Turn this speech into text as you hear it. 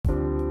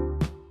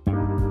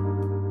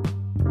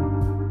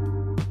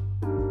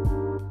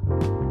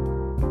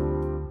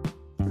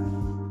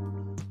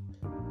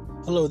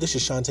Hello, this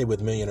is Shante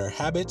with Millionaire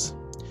Habits.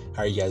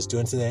 How are you guys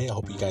doing today? I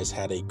hope you guys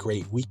had a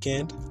great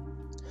weekend.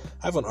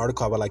 I have an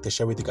article I would like to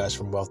share with you guys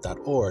from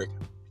wealth.org.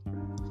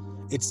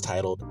 It's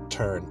titled,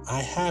 Turn I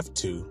Have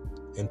To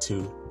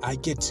into I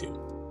Get To.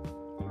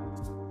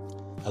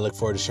 I look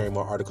forward to sharing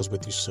more articles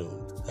with you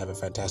soon. Have a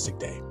fantastic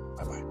day.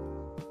 Bye-bye.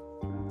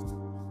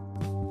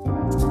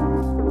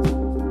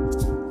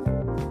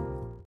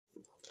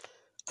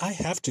 I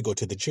have to go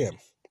to the gym.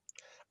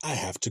 I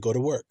have to go to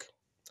work.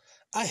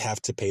 I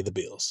have to pay the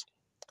bills.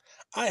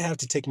 I have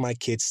to take my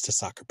kids to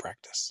soccer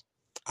practice.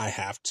 I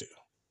have to.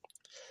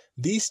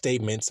 These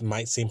statements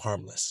might seem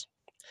harmless,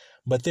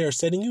 but they are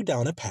setting you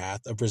down a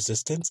path of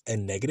resistance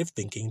and negative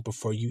thinking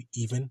before you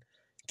even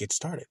get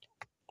started.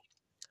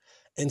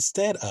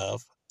 Instead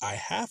of, I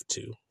have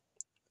to,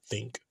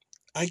 think,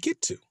 I get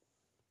to.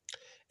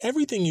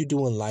 Everything you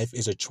do in life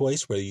is a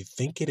choice whether you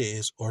think it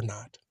is or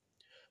not.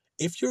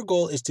 If your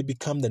goal is to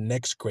become the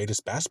next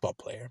greatest basketball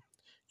player,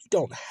 you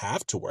don't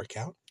have to work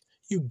out.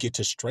 You get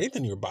to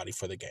strengthen your body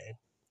for the game.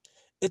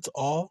 It's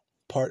all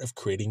part of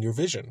creating your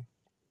vision.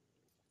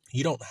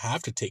 You don't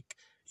have to take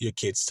your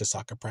kids to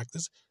soccer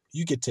practice.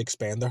 You get to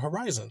expand their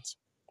horizons.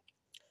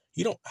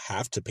 You don't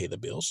have to pay the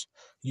bills.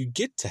 You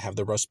get to have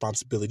the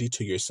responsibility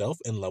to yourself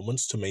and loved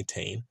ones to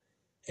maintain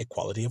a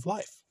quality of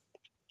life.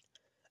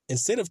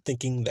 Instead of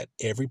thinking that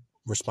every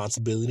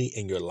responsibility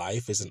in your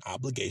life is an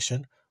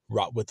obligation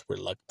wrought with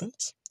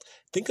reluctance,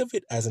 think of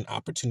it as an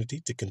opportunity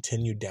to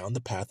continue down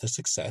the path of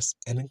success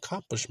and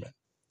accomplishment.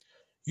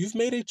 You've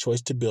made a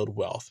choice to build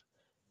wealth,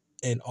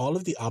 and all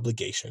of the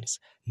obligations,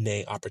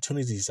 nay,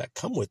 opportunities that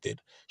come with it,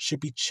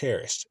 should be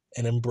cherished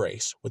and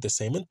embraced with the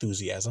same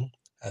enthusiasm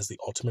as the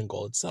ultimate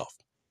goal itself.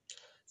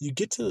 You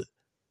get to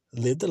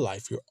live the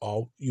life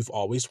you've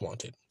always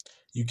wanted.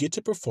 You get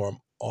to perform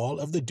all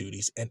of the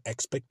duties and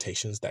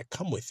expectations that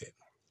come with it.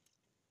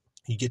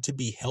 You get to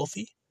be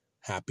healthy,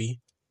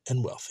 happy,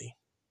 and wealthy.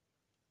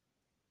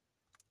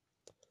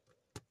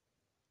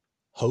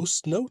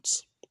 Host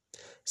notes.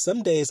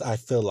 Some days I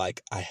feel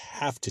like I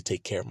have to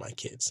take care of my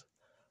kids.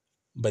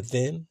 But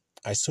then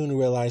I soon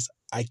realize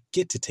I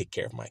get to take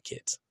care of my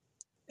kids.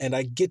 And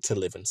I get to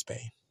live in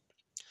Spain.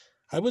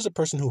 I was a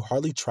person who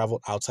hardly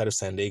traveled outside of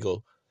San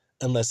Diego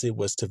unless it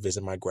was to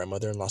visit my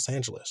grandmother in Los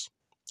Angeles.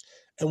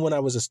 And when I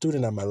was a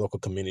student at my local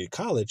community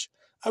college,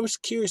 I was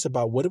curious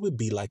about what it would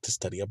be like to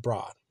study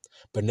abroad,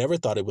 but never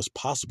thought it was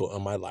possible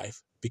in my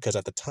life because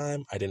at the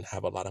time I didn't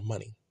have a lot of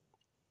money.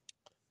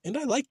 And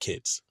I like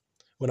kids.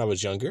 When I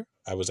was younger,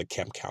 I was a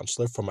camp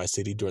counselor for my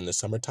city during the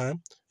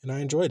summertime, and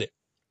I enjoyed it.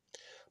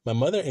 My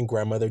mother and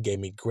grandmother gave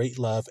me great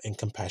love and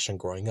compassion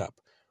growing up,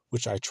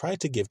 which I try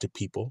to give to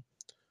people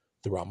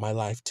throughout my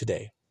life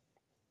today.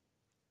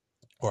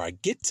 Or I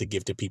get to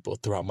give to people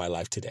throughout my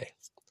life today.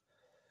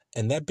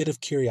 And that bit of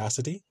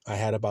curiosity I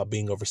had about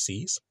being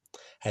overseas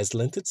has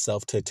lent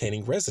itself to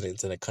attaining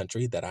residence in a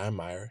country that I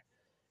admire,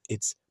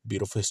 its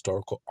beautiful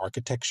historical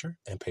architecture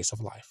and pace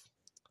of life.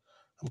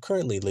 I'm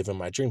currently living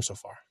my dream so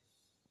far.